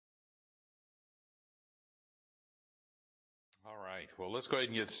All right. Well, let's go ahead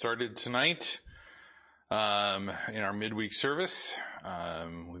and get started tonight in our midweek service.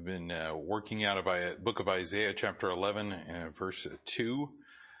 We've been working out of the book of Isaiah, chapter 11, verse 2.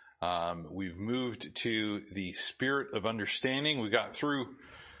 We've moved to the spirit of understanding. We got through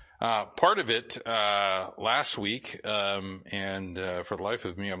part of it last week, and for the life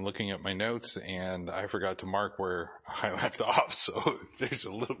of me, I'm looking at my notes, and I forgot to mark where I left off. So if there's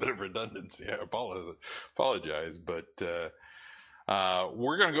a little bit of redundancy, I apologize, but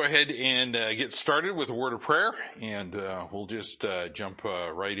we're going to go ahead and get started with a word of prayer, and we'll just jump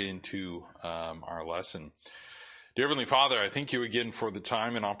right into our lesson. Dear Heavenly Father, I thank you again for the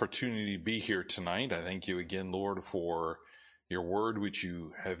time and opportunity to be here tonight. I thank you again, Lord, for your word which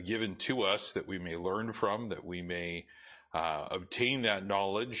you have given to us that we may learn from, that we may obtain that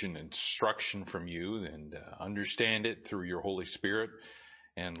knowledge and instruction from you and understand it through your Holy Spirit.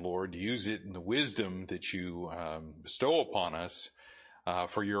 And Lord, use it in the wisdom that you bestow upon us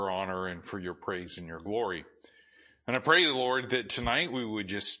for your honor and for your praise and your glory. And I pray, Lord, that tonight we would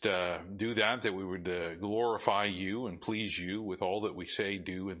just do that we would glorify you and please you with all that we say,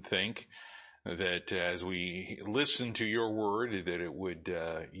 do, and think. That as we listen to your word, that it would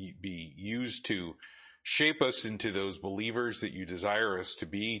be used to shape us into those believers that you desire us to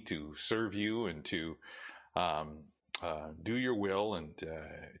be, to serve you and to do your will and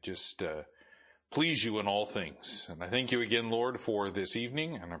just please you in all things. And I thank you again, Lord, for this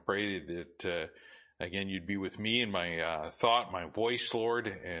evening, and I pray that again you'd be with me in my thought, my voice, Lord,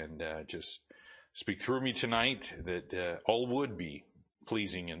 and just speak through me tonight, that all would be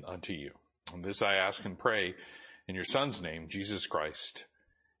pleasing unto you. And this I ask and pray in your Son's name, Jesus Christ.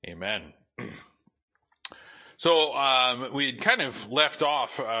 Amen. So we had kind of left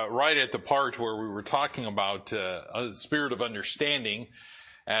off right at the part where we were talking about a spirit of understanding,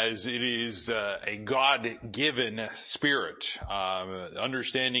 as it is a God-given spirit.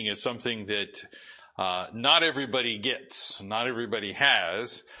 Understanding is something that not everybody gets, not everybody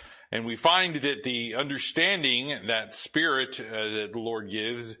has. And we find that the understanding, that spirit that the Lord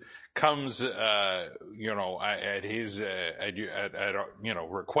gives, comes, at his,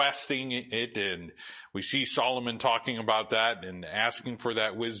 requesting it. And we see Solomon talking about that and asking for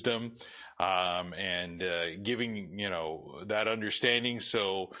that wisdom, and giving, that understanding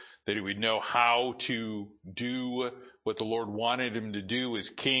so that he would know how to do what the Lord wanted him to do as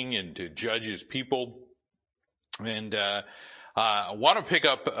king and to judge his people. And, I want to pick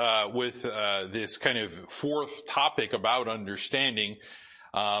up, with, this kind of fourth topic about understanding.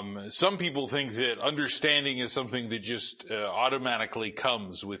 Some people think that understanding is something that just automatically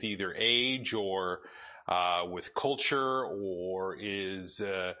comes with either age or with culture, or is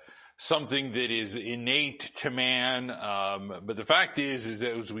something that is innate to man. But the fact is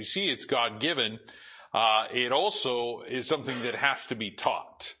that as we see it's God-given, it also is something that has to be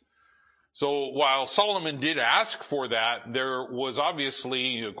taught. So while Solomon did ask for that, there was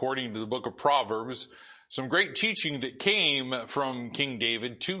obviously, according to the book of Proverbs, some great teaching that came from King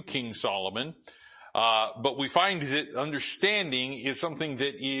David to King Solomon. But we find that understanding is something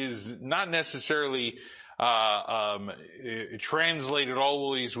that is not necessarily translated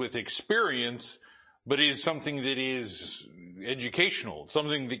always with experience, but is something that is educational,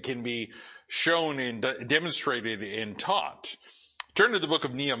 something that can be shown and demonstrated and taught. Turn to the book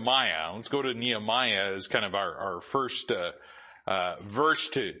of Nehemiah. Let's go to Nehemiah as kind of our first verse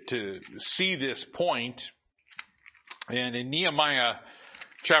to see this point. And in Nehemiah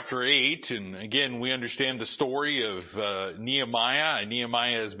chapter 8, and again, we understand the story of Nehemiah. And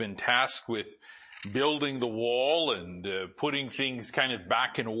Nehemiah has been tasked with building the wall and putting things kind of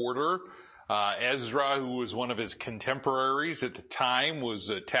back in order. Ezra, who was one of his contemporaries at the time,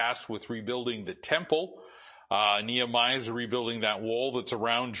 was tasked with rebuilding the temple. Nehemiah is rebuilding that wall that's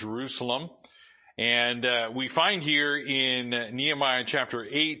around Jerusalem. And we find here in Nehemiah chapter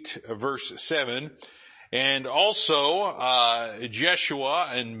 8, verse 7, and also Jeshua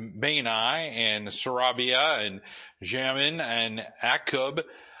and Bani and Sarabiah and Jamin and Akub,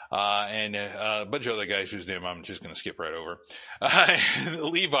 and a bunch of other guys whose name I'm just going to skip right over. The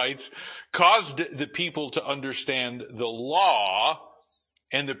Levites caused the people to understand the law,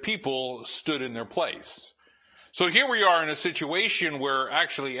 and the people stood in their place. So here we are in a situation where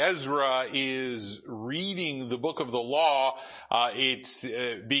actually Ezra is reading the book of the law. It's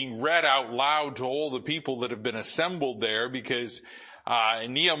being read out loud to all the people that have been assembled there, because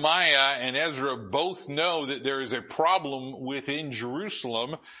Nehemiah and Ezra both know that there is a problem within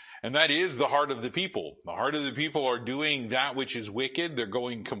Jerusalem, and that is the heart of the people. The heart of the people are doing that which is wicked. They're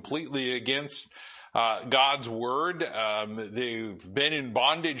going completely against God's word. They've been in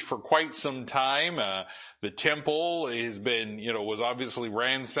bondage for quite some time. The temple has been, was obviously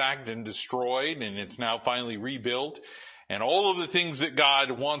ransacked and destroyed, and it's now finally rebuilt. And all of the things that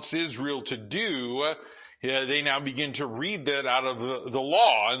God wants Israel to do, they now begin to read that out of the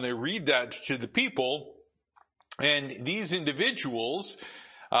law, and they read that to the people. And these individuals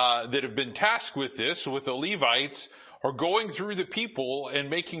that have been tasked with this, with the Levites, are going through the people and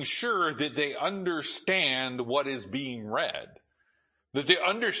making sure that they understand what is being read. That they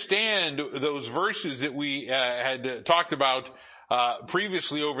understand those verses that we had talked about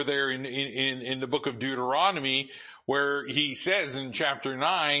previously over there in the book of Deuteronomy, where he says in chapter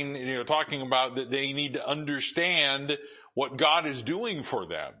 9, talking about that they need to understand what God is doing for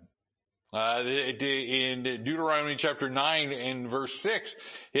them. In Deuteronomy chapter 9 and verse 6,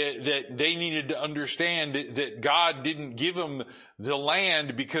 that they needed to understand that God didn't give them the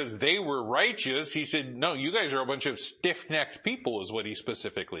land because they were righteous. He said, no, you guys are a bunch of stiff-necked people, is what he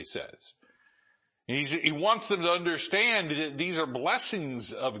specifically says. And he wants them to understand that these are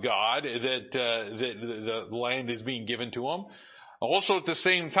blessings of God, that the land is being given to them. Also, at the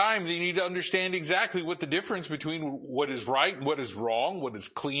same time, they need to understand exactly what the difference between what is right and what is wrong, what is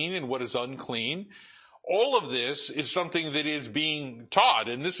clean and what is unclean. All of this is something that is being taught,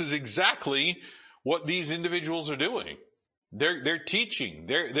 and this is exactly what these individuals are doing. They're teaching.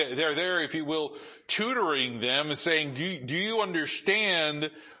 They're there, if you will, tutoring them and saying, do you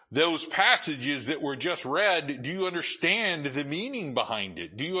understand those passages that were just read? Do you understand the meaning behind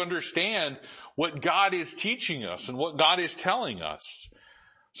it? Do you understand what God is teaching us and what God is telling us?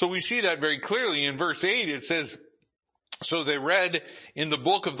 So we see that very clearly in verse 8. It says, so they read in the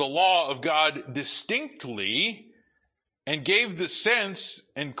book of the law of God distinctly and gave the sense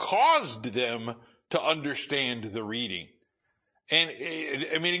and caused them to understand the reading. And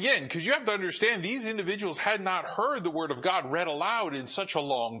I mean, again, because you have to understand, these individuals had not heard the word of God read aloud in such a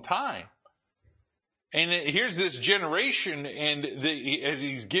long time. And here's this generation, and as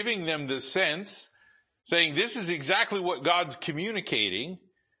he's giving them the sense, saying this is exactly what God's communicating,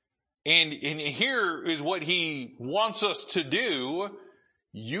 and here is what he wants us to do.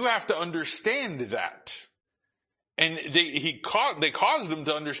 You have to understand that. And they caused them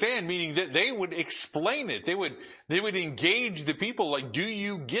to understand, meaning that they would explain it. They would engage the people like, do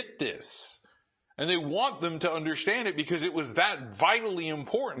you get this? And they want them to understand it because it was that vitally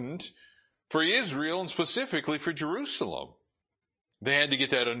important for Israel and specifically for Jerusalem. They had to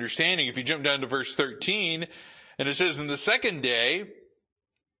get that understanding. If you jump down to verse 13, and it says, on the second day,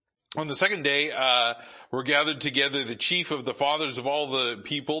 were gathered together the chief of the fathers of all the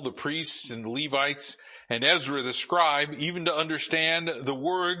people, the priests and the Levites, and Ezra the scribe, even to understand the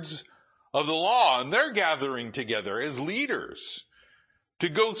words of the law. And they're gathering together as leaders to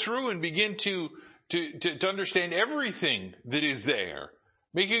go through and begin to understand everything that is there.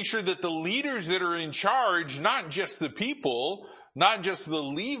 Making sure that the leaders that are in charge, not just the people, not just the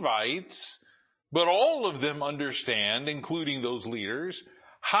Levites, but all of them understand, including those leaders,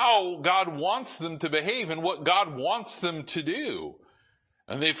 how God wants them to behave and what God wants them to do.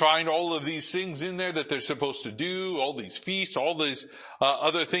 And they find all of these things in there that they're supposed to do, all these feasts, all these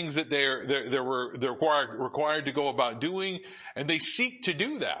other things that they're required to go about doing, and they seek to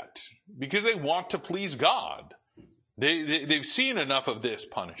do that because they want to please God. They've seen enough of this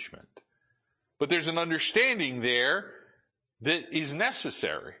punishment. But there's an understanding there that is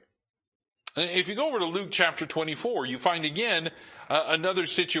necessary. If you go over to Luke chapter 24, you find again another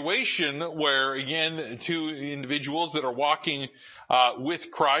situation where, again, two individuals that are walking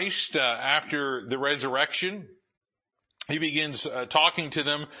with Christ after the resurrection. He begins talking to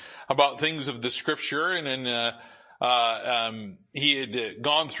them about things of the Scripture, and then he had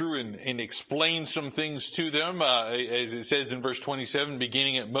gone through and explained some things to them, as it says in verse 27,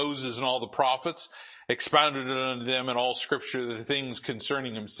 beginning at Moses and all the prophets, expounded unto them in all Scripture the things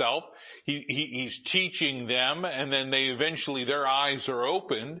concerning himself. He's teaching them, and then eventually their eyes are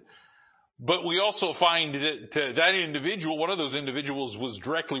opened. But we also find that that individual, one of those individuals, was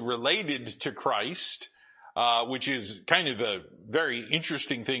directly related to Christ, which is kind of a very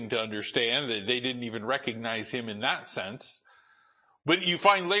interesting thing to understand, that they didn't even recognize him in that sense. But you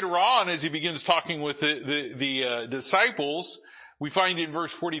find later on, as he begins talking with the disciples, we find in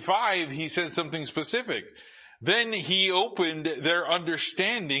verse 45, he says something specific. Then he opened their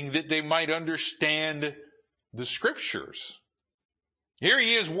understanding that they might understand the Scriptures. Here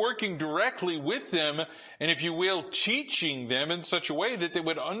he is working directly with them, and if you will, teaching them in such a way that they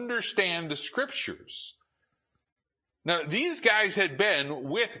would understand the Scriptures. Now, these guys had been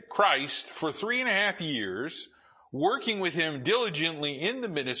with Christ for 3.5 years, working with him diligently in the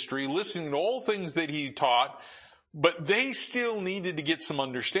ministry, listening to all things that he taught, but they still needed to get some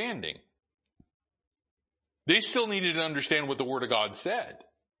understanding. They still needed to understand what the Word of God said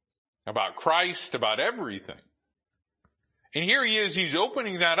about Christ, about everything. And here he is, he's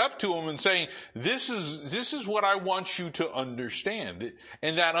opening that up to them and saying, this is what I want you to understand.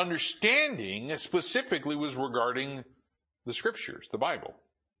 And that understanding specifically was regarding the Scriptures, the Bible.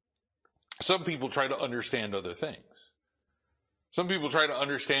 Some people try to understand other things. Some people try to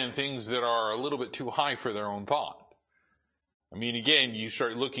understand things that are a little bit too high for their own thought. I mean, again, you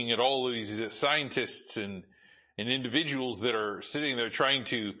start looking at all of these scientists and individuals that are sitting there trying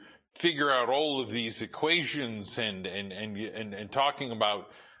to figure out all of these equations and talking about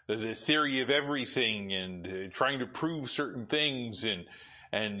the theory of everything and trying to prove certain things,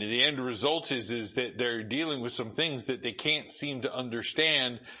 and the end result is that they're dealing with some things that they can't seem to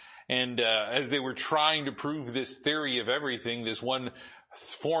understand. And as they were trying to prove this theory of everything, this one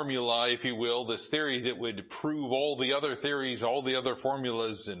formula, if you will, this theory that would prove all the other theories, all the other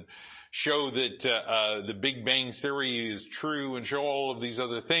formulas, and show that the Big Bang Theory is true and show all of these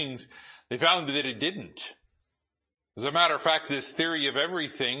other things, they found that it didn't. As a matter of fact, this theory of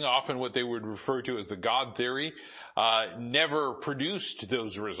everything, often what they would refer to as the God theory, never produced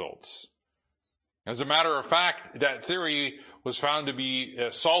those results. As a matter of fact, that theory was found to be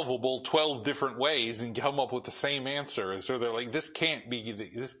solvable 12 different ways and come up with the same answer. So they're like, this can't be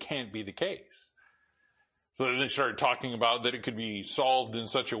the case. So then they started talking about that it could be solved in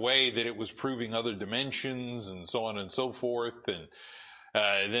such a way that it was proving other dimensions and so on and so forth.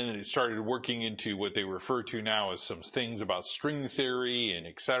 And then it started working into what they refer to now as some things about string theory and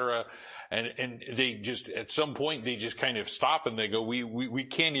et cetera. And they just, at some point, they just kind of stop and they go, we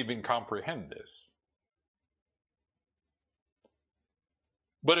can't even comprehend this.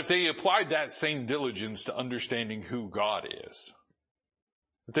 But if they applied that same diligence to understanding who God is,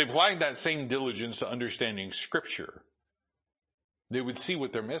 if they applied that same diligence to understanding Scripture, they would see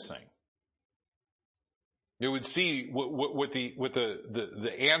what they're missing. They would see what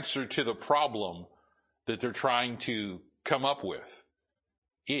the answer to the problem that they're trying to come up with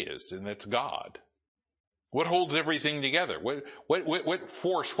is, and that's God. What holds everything together? What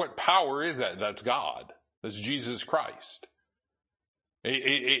force, what power is that? That's God. That's Jesus Christ.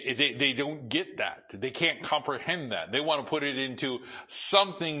 They don't get that. They can't comprehend that. They want to put it into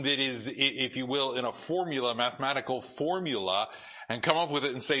something that is, if you will, in a formula, mathematical formula, and come up with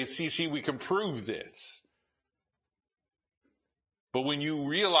it and say, see, we can prove this. But when you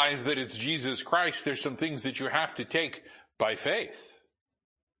realize that it's Jesus Christ, there's some things that you have to take by faith.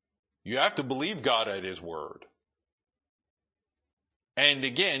 You have to believe God at His word. And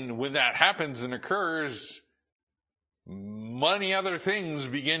again, when that happens and occurs, many other things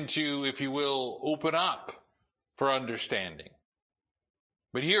begin to, if you will, open up for understanding.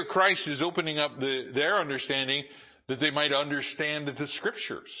 But here Christ is opening up their understanding that they might understand the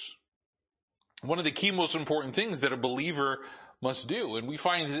Scriptures. One of the key most important things that a believer must do, and we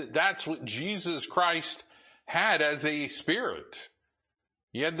find that that's what Jesus Christ had as a spirit.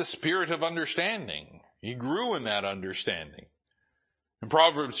 He had the spirit of understanding. He grew in that understanding. In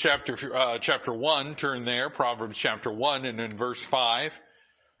Proverbs chapter 1, turn there, Proverbs chapter 1, and in verse 5,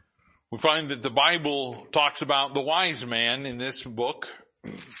 we find that the Bible talks about the wise man in this book,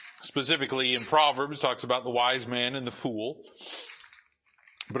 specifically in Proverbs, talks about the wise man and the fool.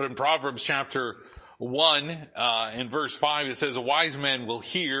 But in Proverbs chapter 1, in verse 5, it says, a wise man will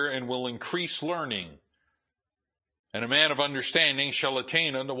hear and will increase learning, and a man of understanding shall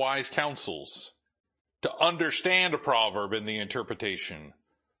attain unto wise counsels. To understand a proverb in the interpretation,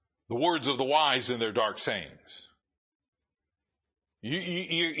 the words of the wise in their dark sayings.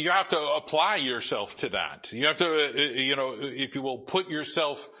 You have to apply yourself to that. You have to, if you will, put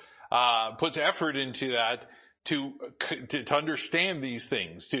effort into that to understand these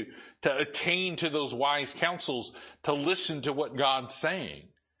things, to attain to those wise counsels, to listen to what God's saying.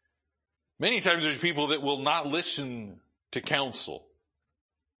 Many times there's people that will not listen to counsel.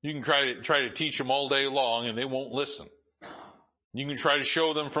 You can try to teach them all day long and they won't listen. You can try to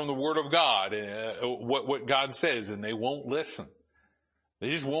show them from the Word of God what God says and they won't listen.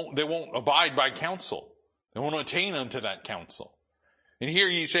 They won't abide by counsel. They won't attain unto that counsel. And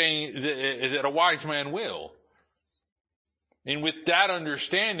here he's saying that a wise man will. And with that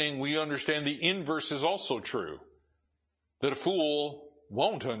understanding, we understand the inverse is also true. That a fool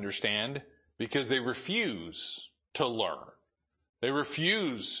won't understand because they refuse to learn. They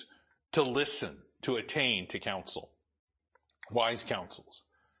refuse to listen, to attain to counsel, wise counsels.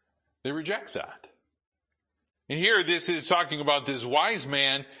 They reject that. And here this is talking about this wise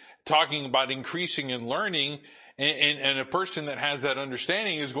man, talking about increasing in learning, And a person that has that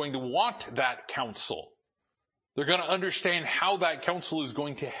understanding is going to want that counsel. They're going to understand how that counsel is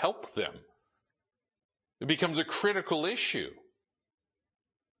going to help them. It becomes a critical issue.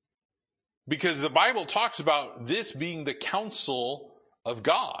 Because the Bible talks about this being the counsel of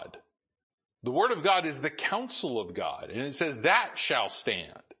God. The Word of God is the counsel of God. And it says that shall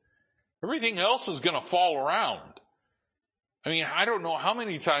stand. Everything else is going to fall around. I mean, I don't know how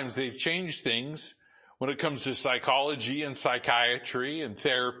many times they've changed things when it comes to psychology and psychiatry and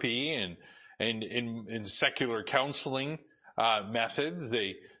therapy and secular counseling methods.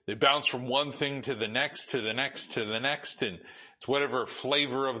 They bounce from one thing to the next, to the next, to the next, and it's whatever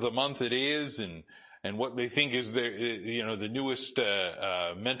flavor of the month it is, and what they think is the newest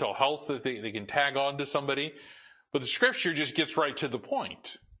mental health that they can tag on to somebody. But the Scripture just gets right to the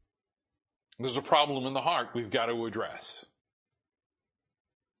point. There's a problem in the heart we've got to address.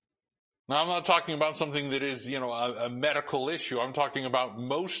 Now, I'm not talking about something that is, a medical issue. I'm talking about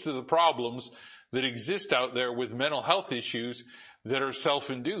most of the problems that exist out there with mental health issues that are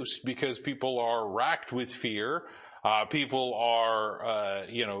self-induced because people are racked with fear. People are,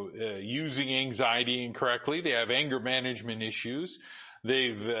 using anxiety incorrectly. They have anger management issues.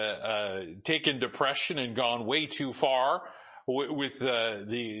 They've taken depression and gone way too far with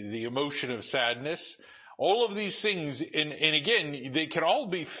the emotion of sadness. All of these things, and again, they can all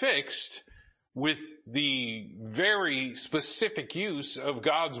be fixed with the very specific use of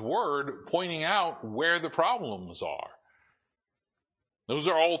God's Word pointing out where the problems are. Those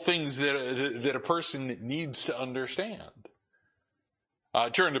are all things that a person needs to understand.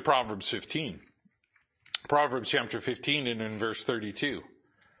 Turn to Proverbs 15. Proverbs chapter 15 and in verse 32.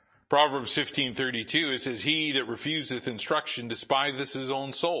 Proverbs 15:32, it says, "He that refuseth instruction despiseth his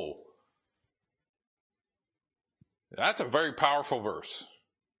own soul." That's a very powerful verse.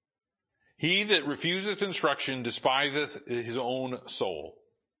 He that refuseth instruction despiseth his own soul.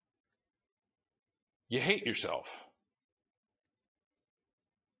 You hate yourself.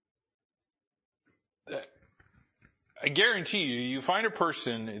 I guarantee you find a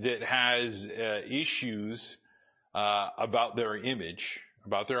person that has issues about their image,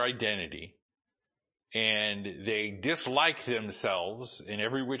 about their identity, and they dislike themselves in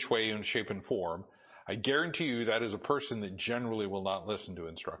every which way and shape and form. I guarantee you that is a person that generally will not listen to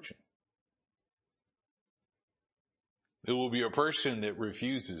instruction. It will be a person that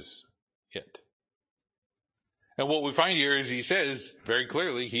refuses it. And what we find here is he says very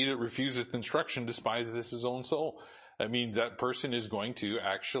clearly, he that refuseth instruction despiseth his own soul. That means that person is going to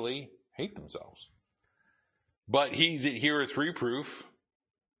actually hate themselves. But he that heareth reproof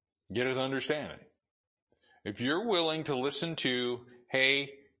getteth understanding. If you're willing to listen to, hey,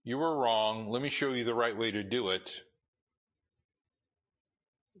 you were wrong, let me show you the right way to do it,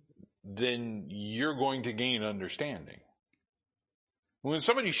 then you're going to gain understanding. When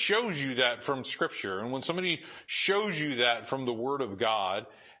somebody shows you that from Scripture, and when somebody shows you that from the Word of God,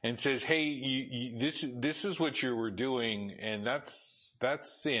 and says, hey, this is what you were doing, and that's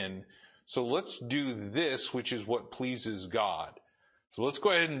sin, so let's do this, which is what pleases God. So let's go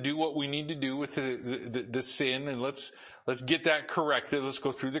ahead and do what we need to do with the sin, and let's get that corrected. Let's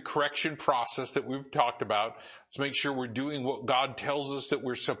go through the correction process that we've talked about. Let's make sure we're doing what God tells us that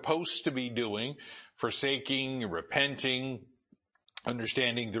we're supposed to be doing, forsaking, repenting,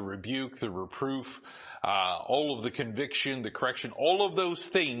 understanding the rebuke, the reproof, all of the conviction, the correction, all of those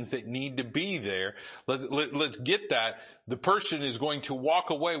things that need to be there. Let's get that. The person is going to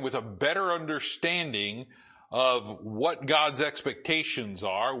walk away with a better understanding of what God's expectations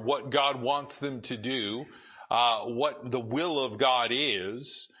are, what God wants them to do, what the will of God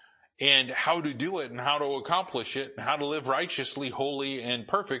is, and how to do it and how to accomplish it and how to live righteously, holy, and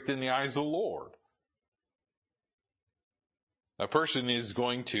perfect in the eyes of the Lord. A person is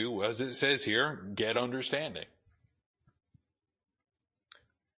going to, as it says here, get understanding.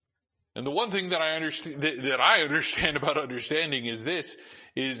 And the one thing that I understand about understanding is this,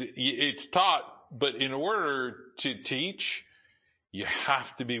 is it's taught, but in order to teach, you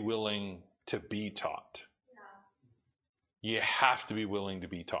have to be willing to be taught. You have to be willing to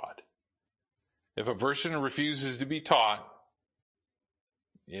be taught. If a person refuses to be taught,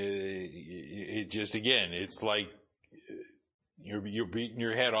 it just, again, it's like you're beating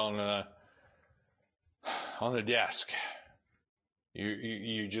your head on the desk.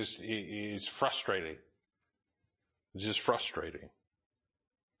 You just, it's frustrating. It's just frustrating.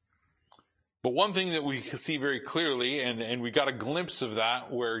 But one thing that we see very clearly, and we got a glimpse of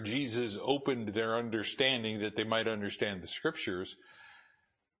that where Jesus opened their understanding that they might understand the Scriptures.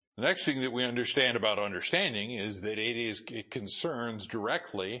 The next thing that we understand about understanding is that it concerns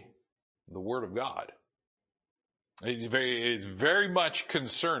directly the Word of God. It's very much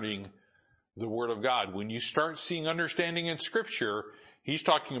concerning the Word of God. When you start seeing understanding in Scripture, he's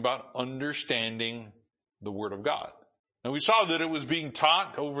talking about understanding the Word of God. And we saw that it was being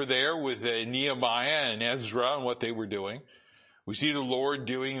taught over there with Nehemiah and Ezra and what they were doing. We see the Lord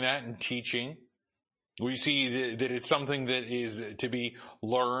doing that and teaching. We see that it's something that is to be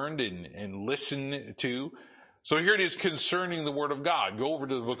learned and listened to. So here it is concerning the Word of God. Go over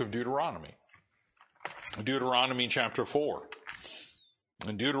to the book of Deuteronomy. Deuteronomy chapter 4.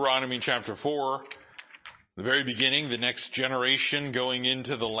 In Deuteronomy chapter 4, the very beginning, the next generation going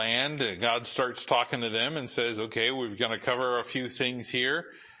into the land, God starts talking to them and says, okay, we're going to cover a few things here.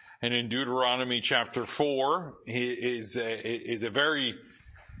 And in Deuteronomy chapter 4 is a very,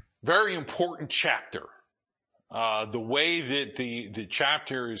 very important chapter. The way that the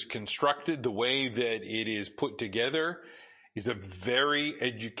chapter is constructed, the way that it is put together is a very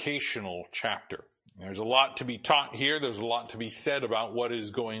educational chapter. There's a lot to be taught here. There's a lot to be said about what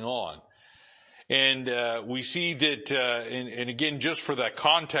is going on. And we see that, and again, just for that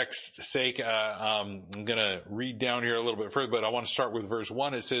context sake, I'm going to read down here a little bit further, but I want to start with verse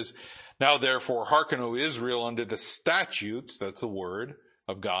 1. It says, now therefore hearken, O Israel, unto the statutes, that's the word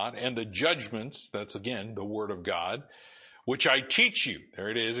of God, and the judgments, that's again the word of God, which I teach you. There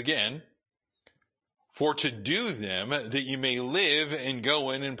it is again. For to do them, that you may live and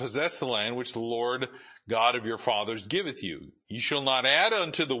go in and possess the land which the Lord God of your fathers giveth you. You shall not add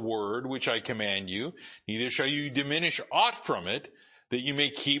unto the word which I command you, neither shall you diminish aught from it, that you may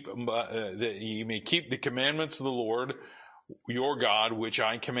keep the commandments of the Lord your God, which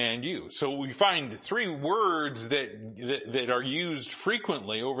I command you. So we find three words that are used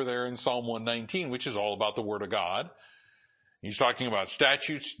frequently over there in Psalm 119, which is all about the word of God. He's talking about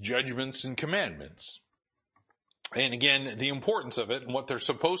statutes, judgments, and commandments. And again, the importance of it and what they're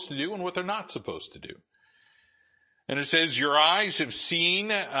supposed to do and what they're not supposed to do. And it says, your eyes have seen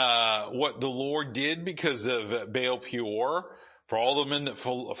what the Lord did because of Baal Peor. For all the men that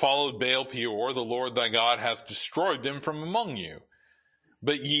followed Baal Peor, the Lord thy God hath destroyed them from among you.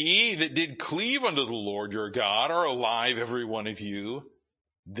 But ye that did cleave unto the Lord your God are alive, every one of you,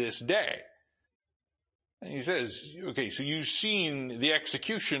 this day. And he says, okay, so you've seen the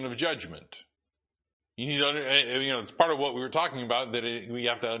execution of judgment. You need to, it's part of what we were talking about, that we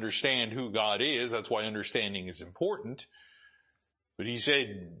have to understand who God is. That's why understanding is important. But he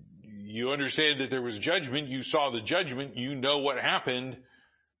said, you understand that there was judgment. You saw the judgment. You know what happened.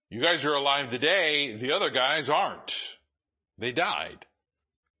 You guys are alive today. The other guys aren't. They died.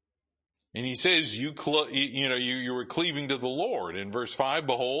 And he says, you were cleaving to the Lord. In verse 5,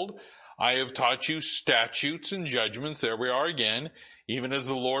 behold, I have taught you statutes and judgments. There we are again. Even as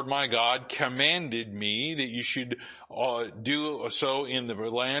the Lord my God commanded me that you should do so in the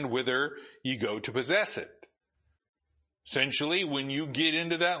land whither you go to possess it. Essentially, when you get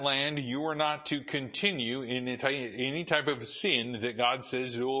into that land, you are not to continue in any type of sin that God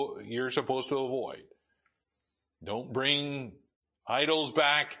says you're supposed to avoid. Don't bring idols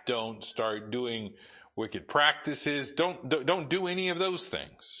back. Don't start doing wicked practices. Don't do any of those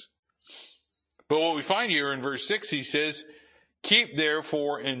things. But what we find here in verse 6, he says, keep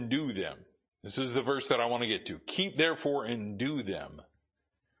therefore and do them. This is the verse that I want to get to. Keep therefore and do them.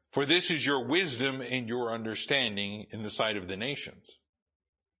 For this is your wisdom and your understanding in the sight of the nations.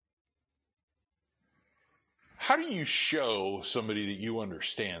 How do you show somebody that you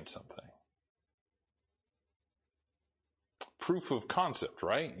understand something? Proof of concept,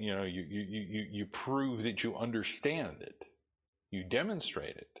 right? You prove that you understand it. You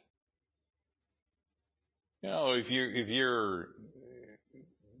demonstrate it. If you're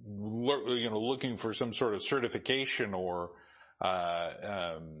looking for some sort of certification or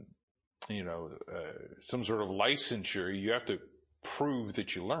some sort of licensure, you have to prove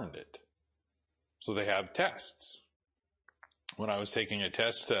that you learned it. So they have tests. When I was taking a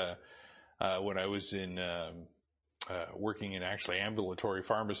test, when I was in working in actually ambulatory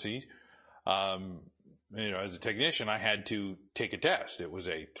pharmacy, as a technician, I had to take a test. It was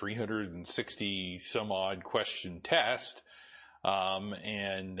a 360 some odd question test.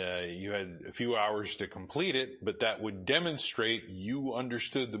 And you had a few hours to complete it, but that would demonstrate you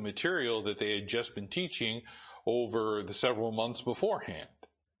understood the material that they had just been teaching over the several months beforehand.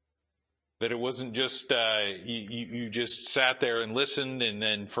 That it wasn't just, you just sat there and listened and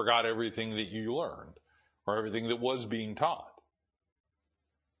then forgot everything that you learned or everything that was being taught.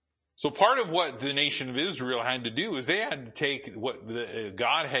 So part of what the nation of Israel had to do is they had to take what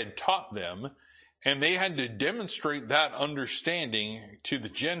God had taught them, and they had to demonstrate that understanding to the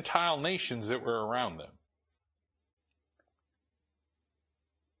Gentile nations that were around them.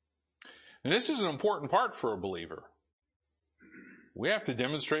 And this is an important part for a believer. We have to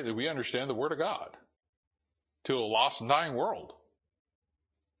demonstrate that we understand the Word of God to a lost and dying world.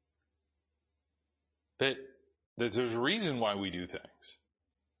 That there's a reason why we do things.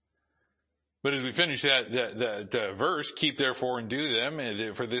 But as we finish that verse, keep therefore and do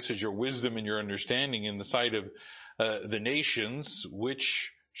them, for this is your wisdom and your understanding in the sight of the nations,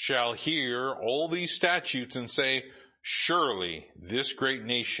 which shall hear all these statutes and say, surely this great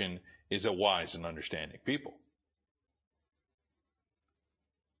nation is a wise and understanding people.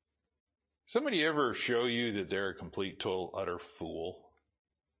 Somebody ever show you that they're a complete, total, utter fool?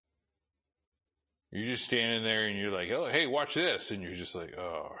 You're just standing there and you're like, oh, hey, watch this. And you're just like,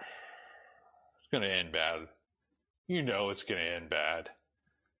 oh, it's going to end bad. You know it's going to end bad.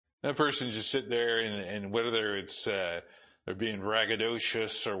 That person just sit there and whether it's they're being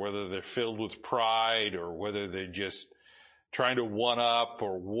braggadocious or whether they're filled with pride or whether they're just trying to one up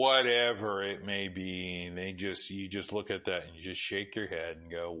or whatever it may be, and you just look at that and you just shake your head and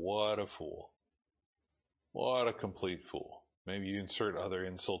go, what a fool. What a complete fool. Maybe you insert other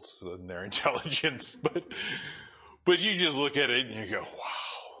insults in their intelligence, but you just look at it and you go,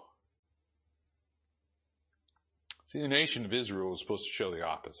 wow. See, the nation of Israel was supposed to show the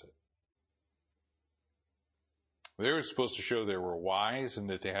opposite. They were supposed to show they were wise and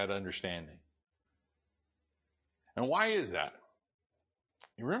that they had understanding. And why is that?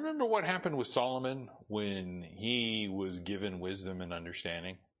 You remember what happened with Solomon when he was given wisdom and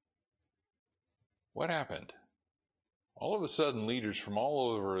understanding? What happened? All of a sudden, leaders from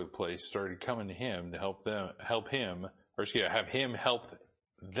all over the place started coming to him to have him help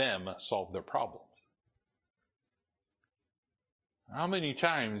them solve their problems. How many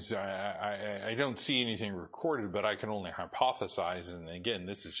times, I don't see anything recorded, but I can only hypothesize, and again,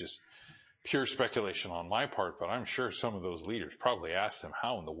 this is just pure speculation on my part, but I'm sure some of those leaders probably asked him,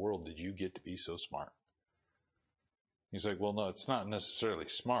 how in the world did you get to be so smart? He's like, well, no, it's not necessarily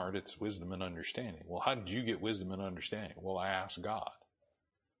smart. It's wisdom and understanding. Well, how did you get wisdom and understanding? Well, I asked God.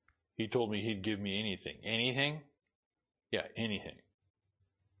 He told me he'd give me anything. Anything? Yeah, anything.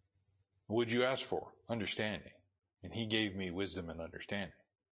 What'd you ask for? Understanding. And he gave me wisdom and understanding.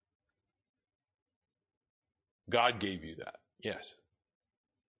 God gave you that. Yes.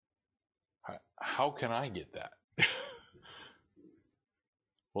 How can I get that?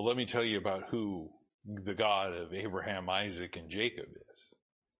 Well, let me tell you about who the God of Abraham, Isaac, and Jacob is.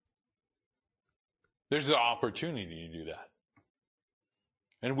 There's the opportunity to do that.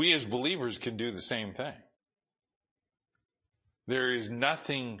 And we as believers can do the same thing. There is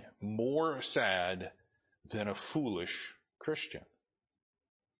nothing more sad than a foolish Christian.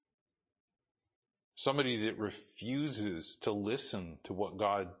 Somebody that refuses to listen to what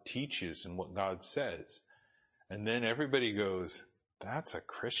God teaches and what God says. And then everybody goes, that's a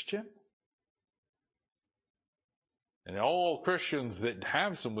Christian? And all Christians that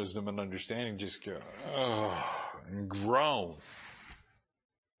have some wisdom and understanding just go, oh, and groan.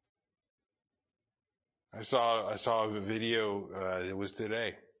 I saw a video, it was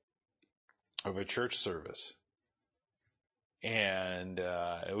today, of a church service. And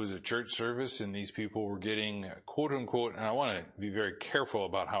it was a church service, and these people were getting, quote unquote, and I want to be very careful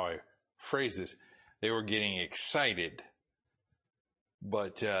about how I phrase this, they were getting excited.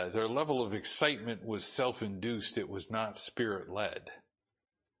 But their level of excitement was self-induced. It was not spirit-led.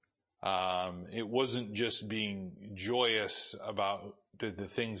 It wasn't just being joyous about the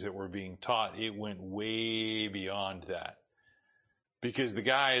things that were being taught. It went way beyond that. Because the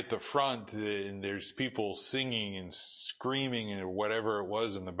guy at the front, and there's people singing and screaming or whatever it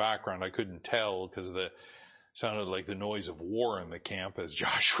was in the background. I couldn't tell because it sounded like the noise of war in the camp, as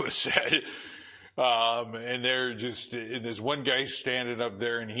Joshua said. And they're just, and there's one guy standing up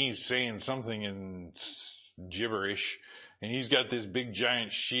there and he's saying something in gibberish, and he's got this big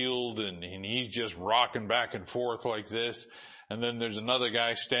giant shield and he's just rocking back and forth like this. And then there's another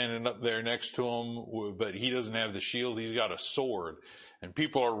guy standing up there next to him, but he doesn't have the shield. He's got a sword. And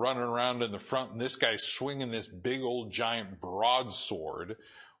people are running around in the front, and this guy's swinging this big old giant broadsword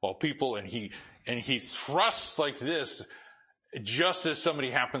while people, and he thrusts like this just as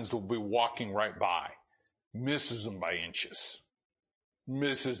somebody happens to be walking right by. Misses them by inches.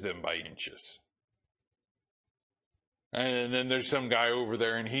 Misses them by inches. And then there's some guy over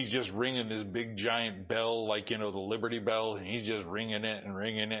there, and he's just ringing this big giant bell, like, the Liberty Bell, and he's just ringing it and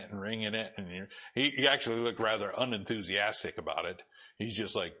ringing it and ringing it. And he actually looked rather unenthusiastic about it. He's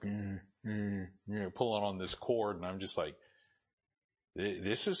just like, pulling on this cord, and I'm just like,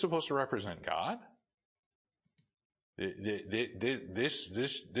 this is supposed to represent God? This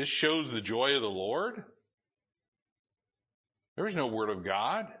shows the joy of the Lord? There was no word of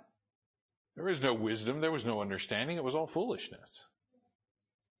God. There was no wisdom. There was no understanding. It was all foolishness.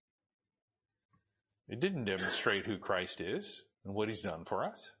 It didn't demonstrate who Christ is and what he's done for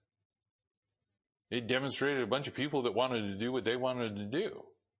us. It demonstrated a bunch of people that wanted to do what they wanted to do.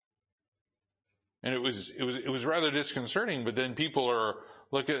 And it was rather disconcerting, but then people are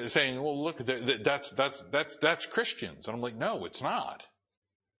saying, well, look, that's Christians. And I'm like, no, it's not.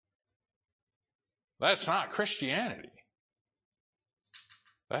 That's not Christianity.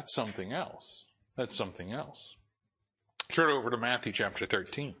 That's something else. That's something else. Turn over to Matthew chapter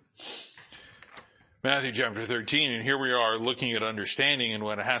 13. Matthew chapter 13, and here we are looking at understanding and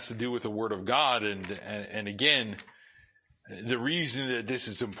what it has to do with the Word of God. And again, the reason that this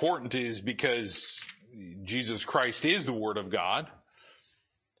is important is because Jesus Christ is the Word of God.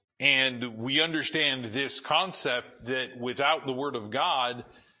 And we understand this concept that without the Word of God,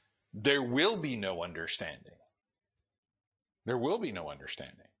 there will be no understanding. There will be no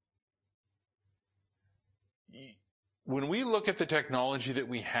understanding. When we look at the technology that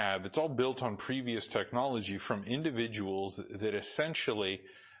we have, it's all built on previous technology from individuals that essentially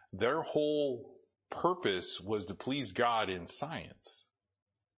their whole purpose was to please God in science.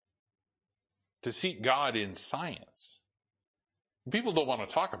 To seek God in science. People don't want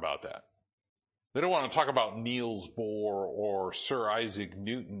to talk about that. They don't want to talk about Niels Bohr or Sir Isaac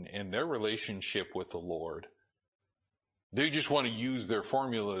Newton and their relationship with the Lord. They just want to use their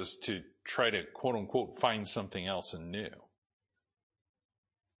formulas to try to, quote unquote, find something else and new.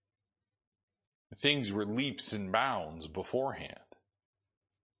 Things were leaps and bounds beforehand.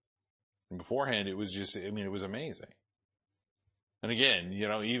 And beforehand, it was just, it was amazing. And again,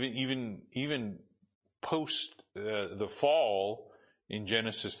 even post the fall in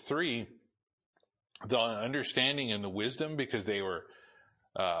Genesis 3, the understanding and the wisdom, because they were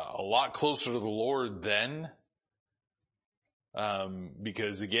a lot closer to the Lord then,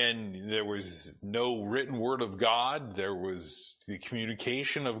 because again, there was no written word of God. There was the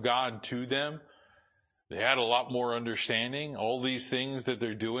communication of God to them. They had a lot more understanding. All these things that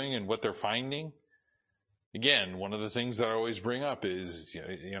they're doing and what they're finding. Again, one of the things that I always bring up is,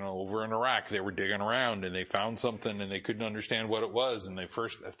 over in Iraq, they were digging around and they found something and they couldn't understand what it was. And they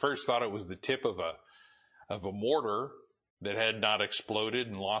at first thought it was the tip of a mortar that had not exploded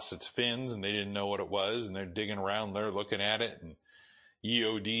and lost its fins, and they didn't know what it was. And they're digging around, they're looking at it, and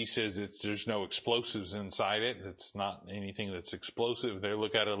EOD says there's no explosives inside it. It's not anything that's explosive. They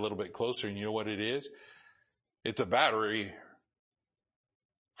look at it a little bit closer, and you know what it is? It's a battery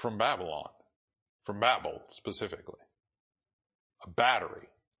from Babylon. From Babel, specifically. A battery.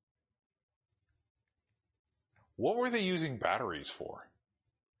 What were they using batteries for?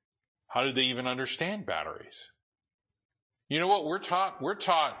 How did they even understand batteries? You know what we're taught? We're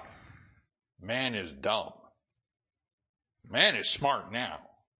taught man is dumb. Man is smart now,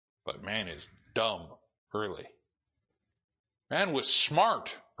 but man is dumb early. Man was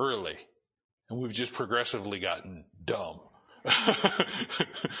smart early, and we've just progressively gotten dumb.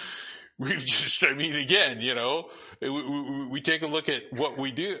 We've just, again, we take a look at what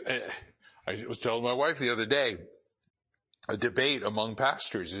we do. I was telling my wife the other day, a debate among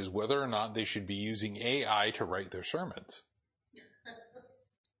pastors is whether or not they should be using AI to write their sermons.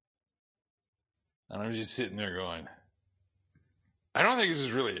 And I'm just sitting there going, I don't think this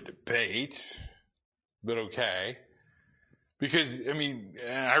is really a debate, but okay. Because,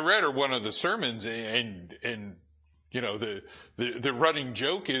 I read one of the sermons and the running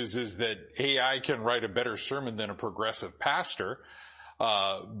joke is that AI can write a better sermon than a progressive pastor.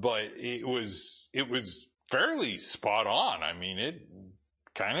 But it was fairly spot on. It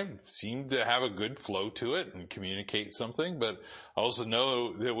kind of seemed to have a good flow to it and communicate something, but I also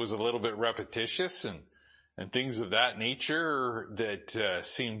know it was a little bit repetitious and things of that nature that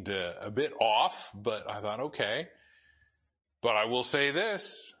seemed a bit off, but I thought, okay. But I will say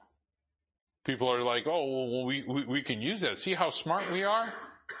this. People are like, oh, well, we can use that. See how smart we are?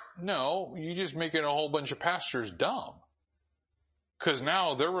 No, you're just making a whole bunch of pastors dumb. Because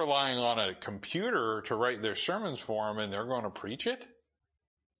now they're relying on a computer to write their sermons for them and they're going to preach it?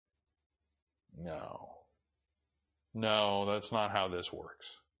 No, that's not how this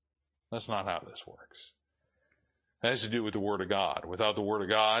works. That's not how this works. It has to do with the Word of God. Without the Word of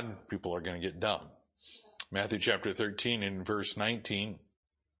God, people are going to get dumb. Matthew chapter 13 and verse 19,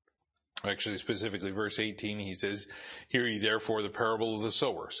 actually specifically verse 18, he says, "Hear ye therefore the parable of the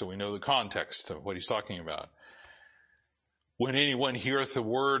sower." So we know the context of what he's talking about. "When anyone heareth the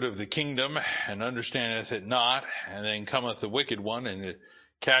word of the kingdom and understandeth it not, and then cometh the wicked one and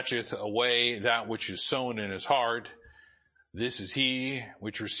catcheth away that which is sown in his heart, this is he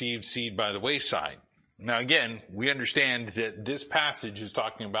which received seed by the wayside." Now again, we understand that this passage is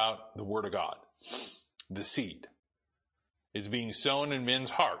talking about the Word of God, the seed. It's being sown in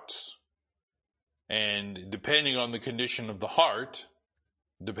men's hearts. And depending on the condition of the heart,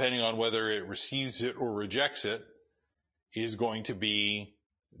 depending on whether it receives it or rejects it, is going to be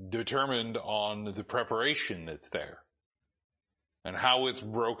determined on the preparation that's there, and how it's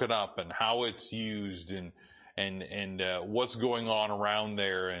broken up, and how it's used, and what's going on around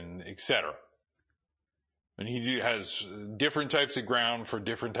there, and etc. And he has different types of ground for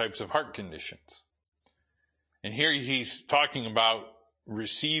different types of heart conditions. And here he's talking about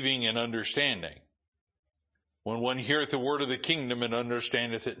receiving and understanding. When one heareth the word of the kingdom and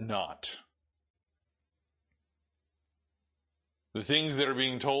understandeth it not. The things that are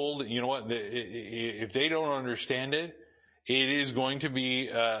being told, you know what, if they don't understand it, it is going to be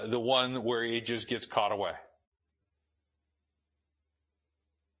the one where it just gets caught away.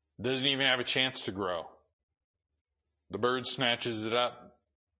 Doesn't even have a chance to grow. The bird snatches it up.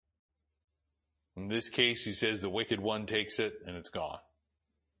 In this case, he says the wicked one takes it and it's gone.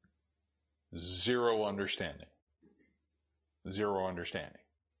 Zero understanding. Zero understanding.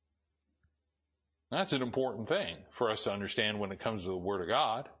 That's an important thing for us to understand when it comes to the Word of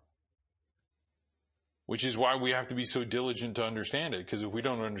God. Which is why we have to be so diligent to understand it. Because if we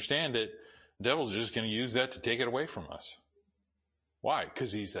don't understand it, the devil's just going to use that to take it away from us. Why?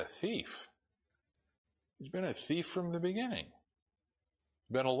 Because he's a thief. He's been a thief from the beginning.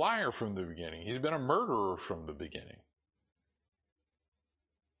 He's been a liar from the beginning. He's been a murderer from the beginning.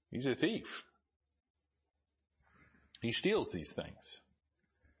 He's a thief. He steals these things.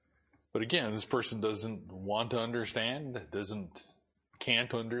 But again, this person doesn't want to understand,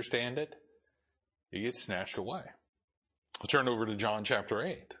 can't understand it. It gets snatched away. I'll turn over to John chapter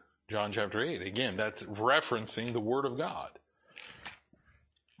 8. John chapter 8. Again, that's referencing the Word of God.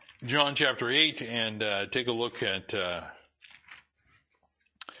 John chapter 8, and take a look at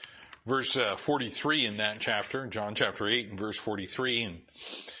verse 43 in that chapter. John chapter 8 and verse 43. And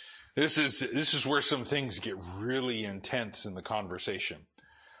this is where some things get really intense in the conversation.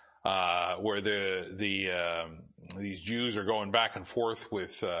 Where these Jews are going back and forth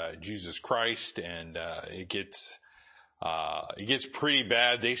with Jesus Christ, and it gets pretty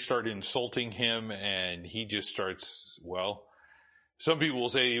bad. They start insulting him, and he just starts, well, some people will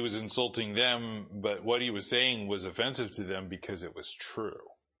say he was insulting them, but what he was saying was offensive to them because it was true.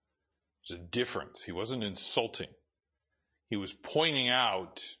 There's a difference. He wasn't insulting. He was pointing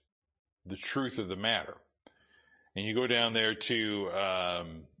out the truth of the matter. And you go down there to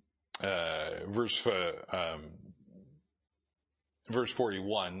verse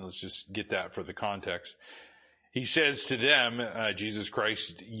 41. Let's just get that for the context. He says to them, Jesus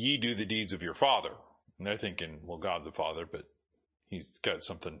Christ, ye do the deeds of your father. And they're thinking, well, God the Father, but he's got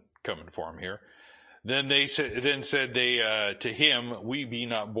something coming for him here. Then said they to him, we be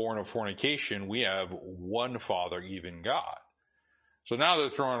not born of fornication. We have one Father, even God. So now they're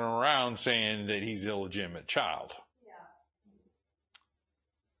throwing him around saying that he's an illegitimate child.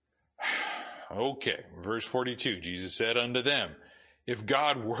 Okay, verse 42, Jesus said unto them, if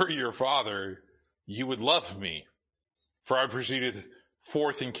God were your Father, you would love me. For I proceeded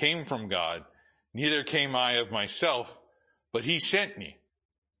forth and came from God. Neither came I of myself, but he sent me.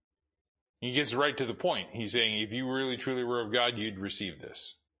 He gets right to the point. He's saying, if you really truly were of God, you'd receive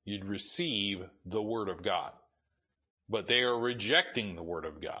this. You'd receive the Word of God. But they are rejecting the Word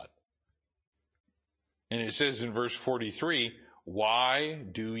of God. And it says in verse 43, why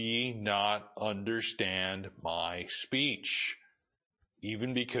do ye not understand my speech?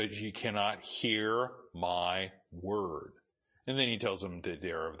 Even because ye cannot hear my word. And then he tells them that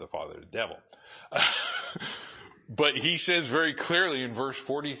they are of the father of the devil. But he says very clearly in verse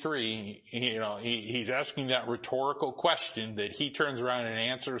 43, he's asking that rhetorical question that he turns around and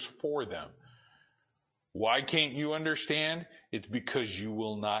answers for them. Why can't you understand? It's because you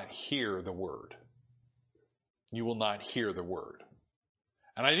will not hear the word. You will not hear the word.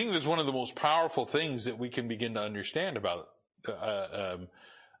 And I think that's one of the most powerful things that we can begin to understand about the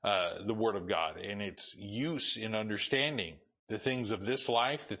Word of God and its use in understanding the things of this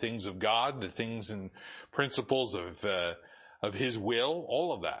life, the things of God, the things and principles of His will,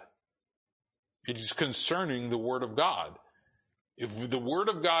 all of that. It is concerning the Word of God. If the Word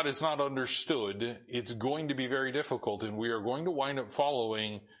of God is not understood, it's going to be very difficult, and we are going to wind up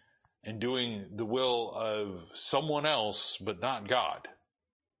following and doing the will of someone else, but not God.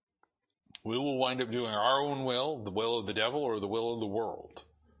 We will wind up doing our own will, the will of the devil, or the will of the world.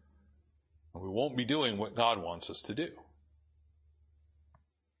 And we won't be doing what God wants us to do.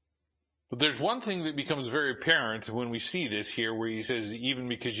 But there's one thing that becomes very apparent when we see this here, where he says, even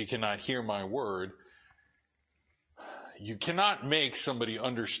because you cannot hear my word, you cannot make somebody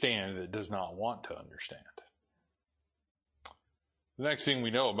understand that does not want to understand. The next thing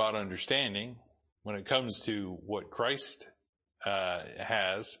we know about understanding when it comes to what Christ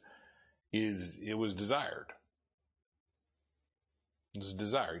has, it was desired. It was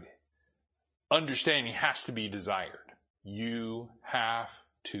desired. Understanding has to be desired. You have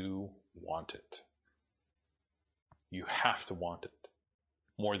to want it. You have to want it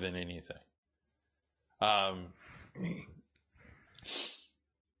more than anything.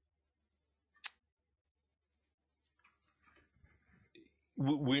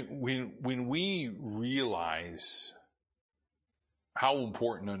 When we realize how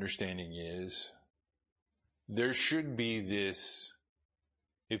important understanding is, there should be this,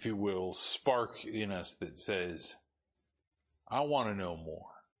 if you will, spark in us that says, I want to know more.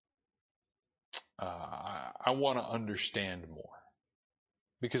 I want to understand more.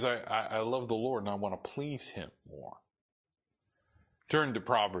 Because I love the Lord and I want to please Him more. Turn to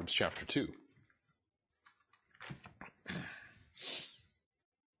Proverbs chapter 2.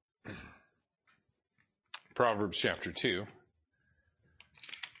 Proverbs chapter 2.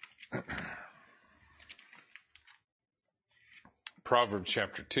 Proverbs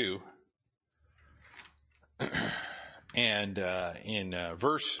chapter 2. And in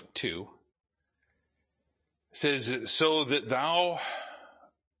verse 2, it says, so that thou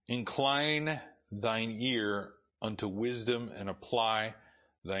incline thine ear unto wisdom and apply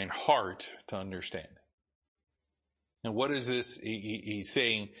thine heart to understanding. And what is this? He's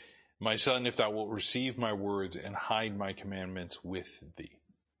saying, my son, if thou wilt receive my words and hide my commandments with thee.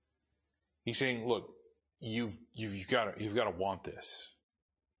 He's saying, look, you've got to want this.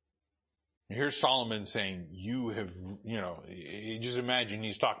 And here's Solomon saying, just imagine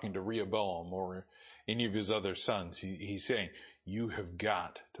he's talking to Rehoboam or any of his other sons. He's saying, you have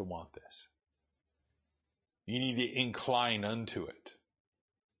got to want this. You need to incline unto it.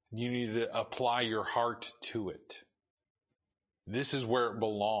 You need to apply your heart to it. This is where it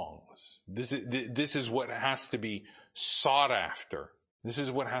belongs. This is what has to be sought after. This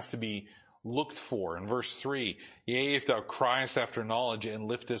is what has to be looked for. In verse 3, yea, if thou criest after knowledge and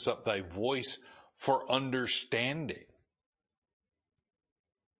liftest up thy voice for understanding.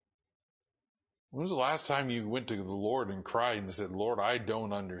 When was the last time you went to the Lord and cried and said, Lord, I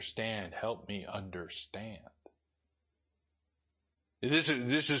don't understand. Help me understand. This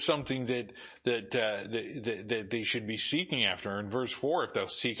is something that they should be seeking after. In verse 4, if thou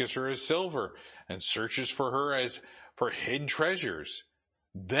seekest her as silver and searchest for her as for hid treasures,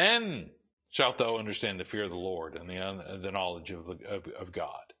 then shalt thou understand the fear of the Lord and the knowledge of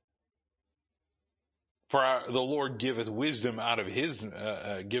God. For the Lord giveth wisdom out of his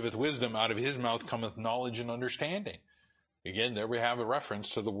mouth cometh knowledge and understanding. Again, there we have a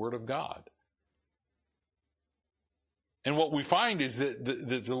reference to the Word of God. And what we find is that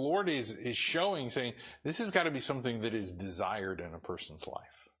the Lord is showing, saying, this has got to be something that is desired in a person's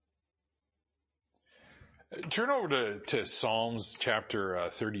life. Turn over to Psalms chapter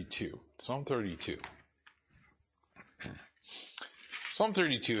 32. Psalm 32. Psalm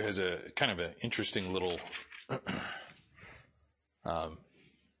 32 has a kind of an interesting little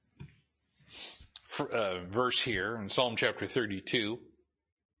verse here in Psalm chapter 32.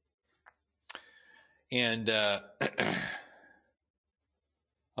 And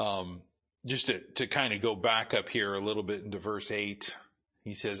just to kind of go back up here a little bit into verse 8,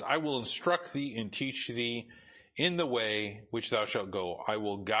 he says, I will instruct thee and teach thee in the way which thou shalt go. I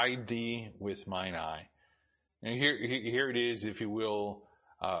will guide thee with mine eye. And here it is, if you will,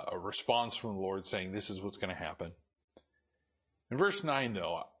 a response from the Lord saying, this is what's going to happen. In verse 9,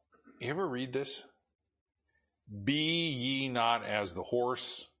 though, you ever read this? Be ye not as the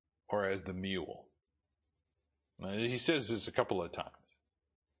horse or as the mule. Now, he says this a couple of times.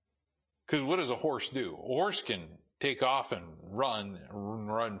 Because what does a horse do? A horse can take off and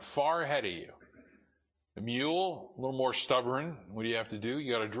run far ahead of you. The mule, a little more stubborn. What do you have to do?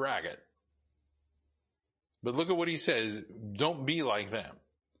 You got to drag it. But look at what he says. Don't be like them,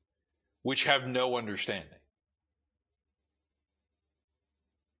 which have no understanding.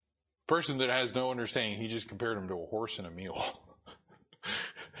 Person that has no understanding, he just compared him to a horse and a mule.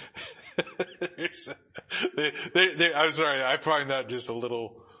 I'm sorry, I find that just a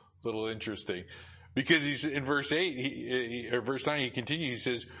little interesting. Because he's in verse 8, or verse 9, he continues,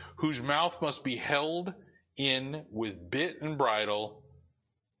 he says, whose mouth must be held in with bit and bridle,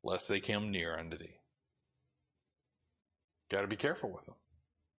 lest they come near unto thee. Got to be careful with them.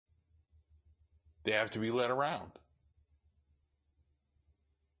 They have to be led around.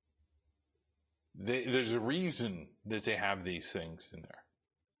 There's a reason that they have these things in there.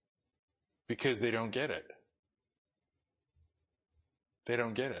 Because they don't get it. They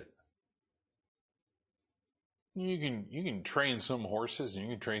don't get it. You can train some horses, and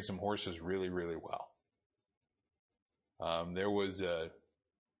you can train some horses really, really well. There was a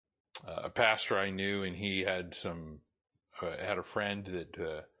pastor I knew, and he had had a friend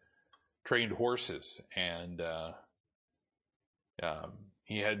that trained horses, and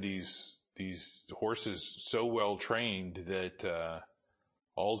he had these horses so well trained that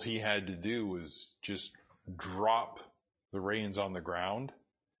all he had to do was just drop the reins on the ground,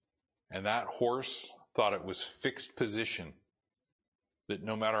 and that horse thought it was fixed position, that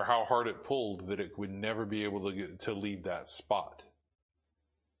no matter how hard it pulled, that it would never be able to leave that spot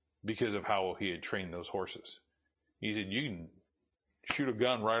because of how he had trained those horses. He said, you can shoot a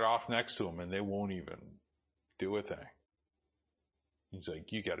gun right off next to them and they won't even do a thing. He's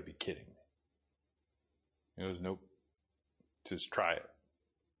like, you got to be kidding me. He goes, nope, just try it.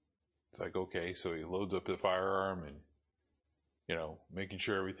 It's like, okay, so he loads up the firearm and, making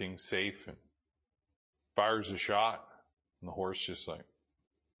sure everything's safe, and fires a shot, and the horse just like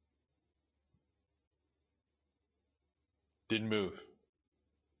didn't move.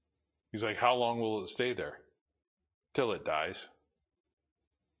 He's like, how long will it stay there? Till it dies.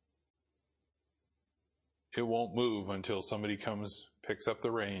 It won't move until somebody comes, picks up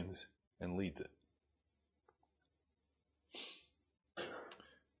the reins, and leads it.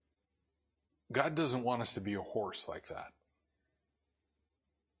 God doesn't want us to be a horse like that.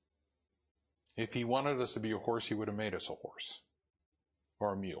 If he wanted us to be a horse, he would have made us a horse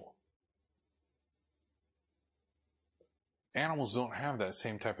or a mule. Animals don't have that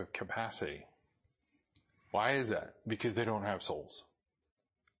same type of capacity. Why is that? Because they don't have souls.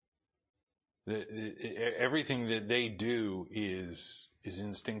 Everything that they do is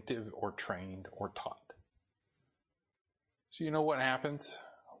instinctive or trained or taught. So you know what happens?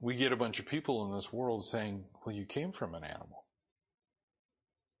 We get a bunch of people in this world saying, well, you came from an animal.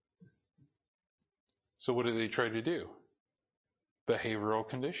 So what do they try to do? Behavioral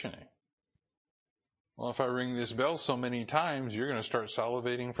conditioning. Well, if I ring this bell so many times, you're going to start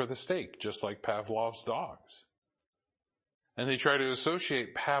salivating for the steak, just like Pavlov's dogs. And they try to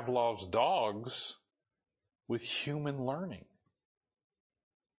associate Pavlov's dogs with human learning.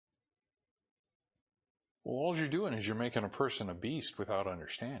 Well, all you're doing is you're making a person a beast without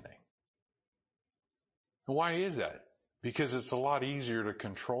understanding. And why is that? Because it's a lot easier to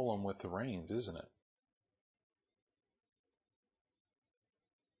control them with the reins, isn't it?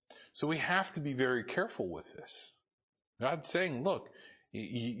 So we have to be very careful with this. God's saying, look,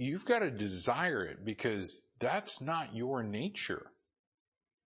 you've got to desire it, because that's not your nature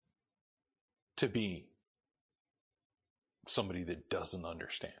to be somebody that doesn't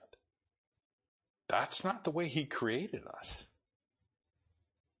understand. That's not the way he created us.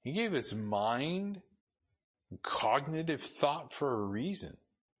 He gave us mind, cognitive thought for a reason.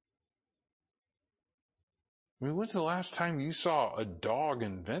 I mean, when's the last time you saw a dog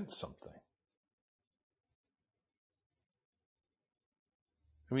invent something?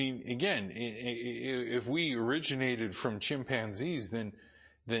 I mean, again, if we originated from chimpanzees, then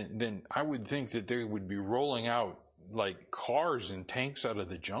I would think that they would be rolling out like cars and tanks out of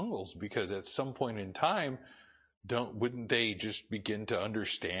the jungles, because at some point in time, wouldn't they just begin to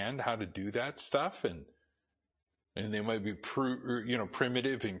understand how to do that stuff? And they might be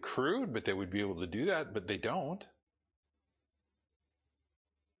primitive and crude, but they would be able to do that, but they don't.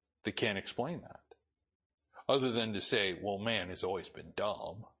 They can't explain that. Other than to say, well, man has always been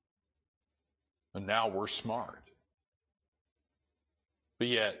dumb, and now we're smart. But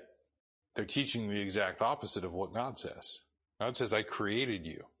yet, they're teaching the exact opposite of what God says. God says, I created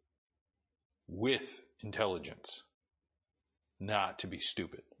you with intelligence, not to be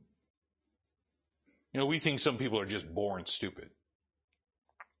stupid. We think some people are just born stupid.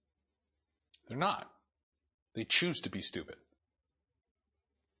 They're not. They choose to be stupid.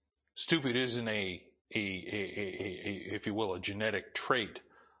 Stupid isn't if you will, a genetic trait,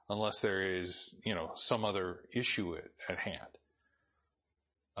 unless there is, some other issue at hand.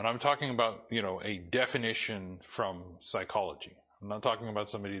 And I'm talking about, a definition from psychology. I'm not talking about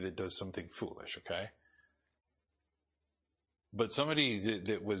somebody that does something foolish, okay? But somebody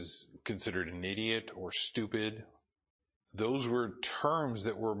that was considered an idiot or stupid, those were terms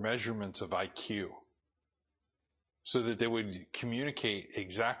that were measurements of IQ, so that they would communicate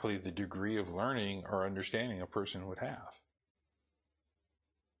exactly the degree of learning or understanding a person would have.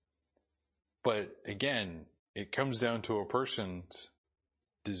 But again, it comes down to a person's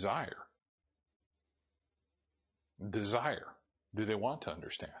desire. Desire. Do they want to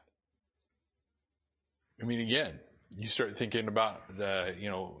understand? I mean, again, you start thinking about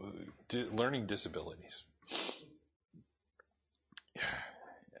learning disabilities.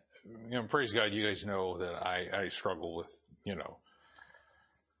 praise God, you guys know that I struggle with,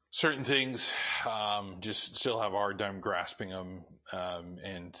 certain things, just still have a hard time grasping them,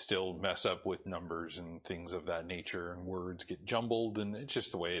 and still mess up with numbers and things of that nature, and words get jumbled, and it's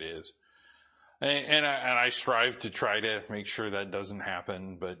just the way it is. And I strive to try to make sure that doesn't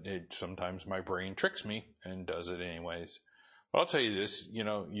happen, but sometimes my brain tricks me and does it anyways. But I'll tell you this,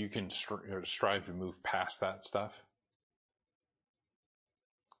 you can strive to move past that stuff.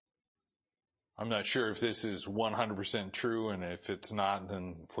 I'm not sure if this is 100% true, and if it's not,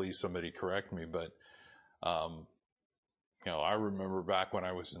 then please somebody correct me. But, I remember back when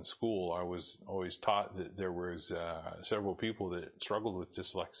I was in school, I was always taught that there was several people that struggled with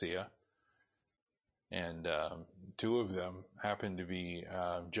dyslexia. And two of them happened to be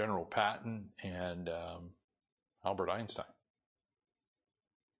General Patton and Albert Einstein.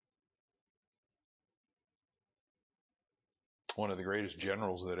 One of the greatest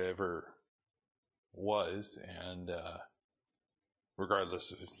generals that ever was, and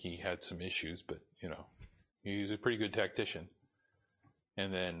regardless if he had some issues, but he was a pretty good tactician.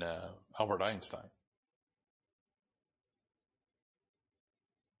 And then Albert Einstein.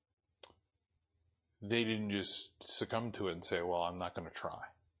 They didn't just succumb to it and say, well, I'm not going to try.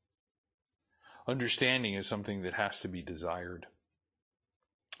 Understanding is something that has to be desired.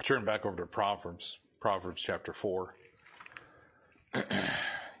 Turn back over to Proverbs chapter 4.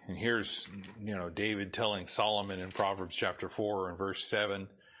 And here's, David telling Solomon in Proverbs chapter 4 and verse 7,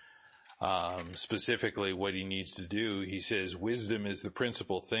 specifically what he needs to do. He says, wisdom is the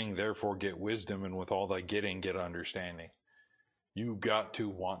principal thing, therefore get wisdom, and with all thy getting, get understanding. You've got to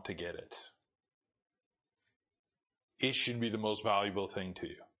want to get it. It should be the most valuable thing to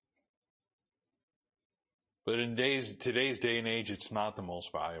you. But in today's day and age, it's not the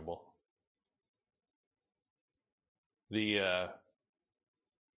most valuable. The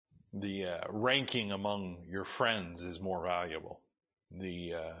ranking among your friends is more valuable.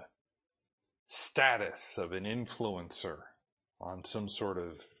 The status of an influencer on some sort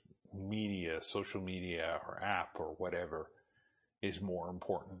of media, social media or app or whatever is more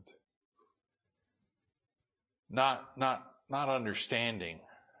important. Not understanding.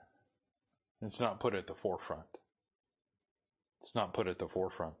 It's not put at the forefront. It's not put at the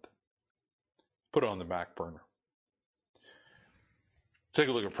forefront. Put it on the back burner. Take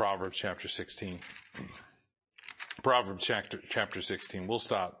a look at Proverbs chapter 16. Proverbs chapter 16. We'll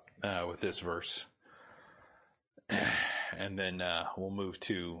stop with this verse. And then we'll move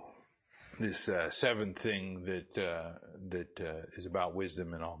to this seventh thing that is about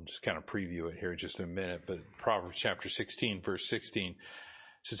wisdom, and I'll just kind of preview it here in just a minute. But Proverbs chapter 16, verse 16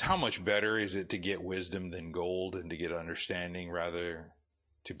 says, how much better is it to get wisdom than gold, and to get understanding rather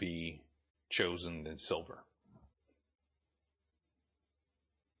to be chosen than silver?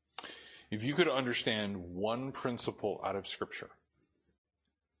 If you could understand one principle out of Scripture,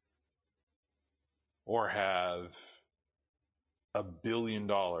 or have $1 billion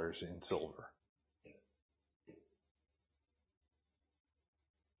in silver,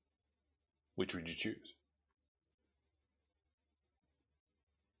 which would you choose?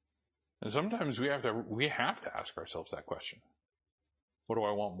 And sometimes we have to ask ourselves that question. What do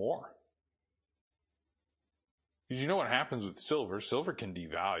I want more? Because you know what happens with silver? Silver can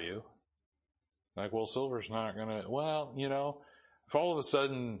devalue. Like, well, silver's not gonna, if all of a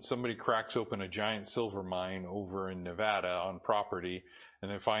sudden somebody cracks open a giant silver mine over in Nevada on property,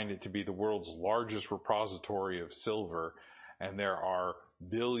 and they find it to be the world's largest repository of silver, and there are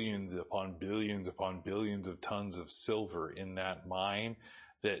billions upon billions upon billions of tons of silver in that mine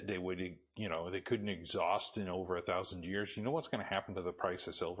that they would, they couldn't exhaust in over 1,000 years, you know what's going to happen to the price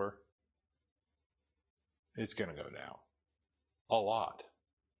of silver? It's going to go down. A lot.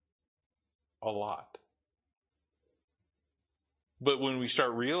 A lot. But when we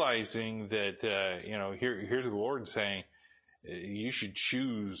start realizing that, here's the Lord saying, you should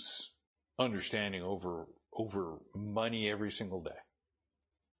choose understanding over money every single day,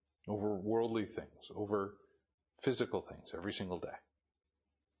 over worldly things, over physical things every single day.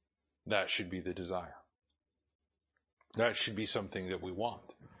 That should be the desire. That should be something that we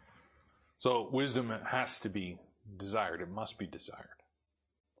want. So wisdom has to be desired. It must be desired.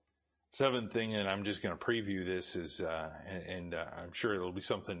 Seventh thing, and I'm just going to preview this, is, I'm sure it'll be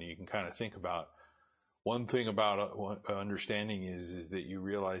something you can kind of think about. One thing about understanding is that you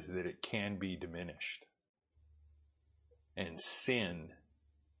realize that it can be diminished. And sin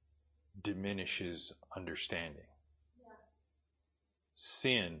diminishes understanding. Yeah.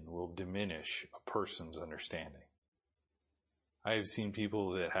 Sin will diminish a person's understanding. I have seen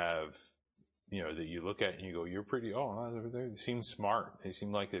people that have that you look at and you go, you're pretty, they seem smart. They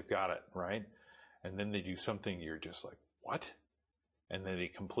seem like they've got it, right? And then they do something, you're just like, what? And then they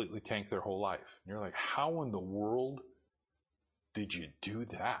completely tank their whole life. And you're like, how in the world did you do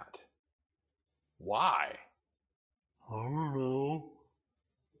that? Why? I don't know.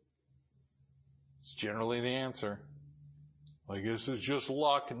 It's generally the answer. I guess it's just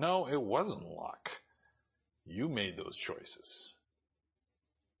luck. No, it wasn't luck. You made those choices.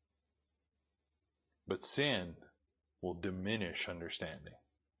 But sin will diminish understanding.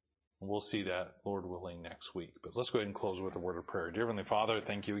 We'll see that, Lord willing, next week. But let's go ahead and close with a word of prayer. Dear Heavenly Father,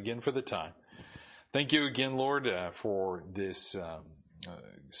 thank you again for the time. Thank you again, Lord, for this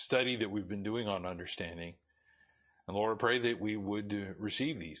study that we've been doing on understanding. And Lord, I pray that we would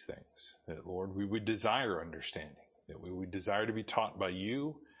receive these things. That, Lord, we would desire understanding. That we would desire to be taught by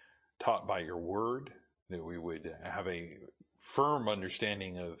you, taught by your word. That we would have a firm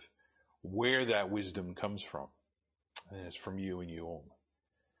understanding of where that wisdom comes from. And it's from you and you only.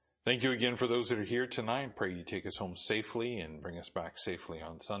 Thank you again for those that are here tonight. Pray you take us home safely and bring us back safely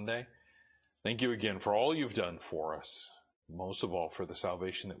on Sunday. Thank you again for all you've done for us. Most of all for the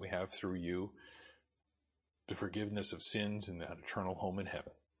salvation that we have through you, the forgiveness of sins and that eternal home in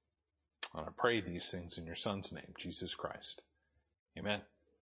heaven. And I pray these things in your Son's name, Jesus Christ. Amen.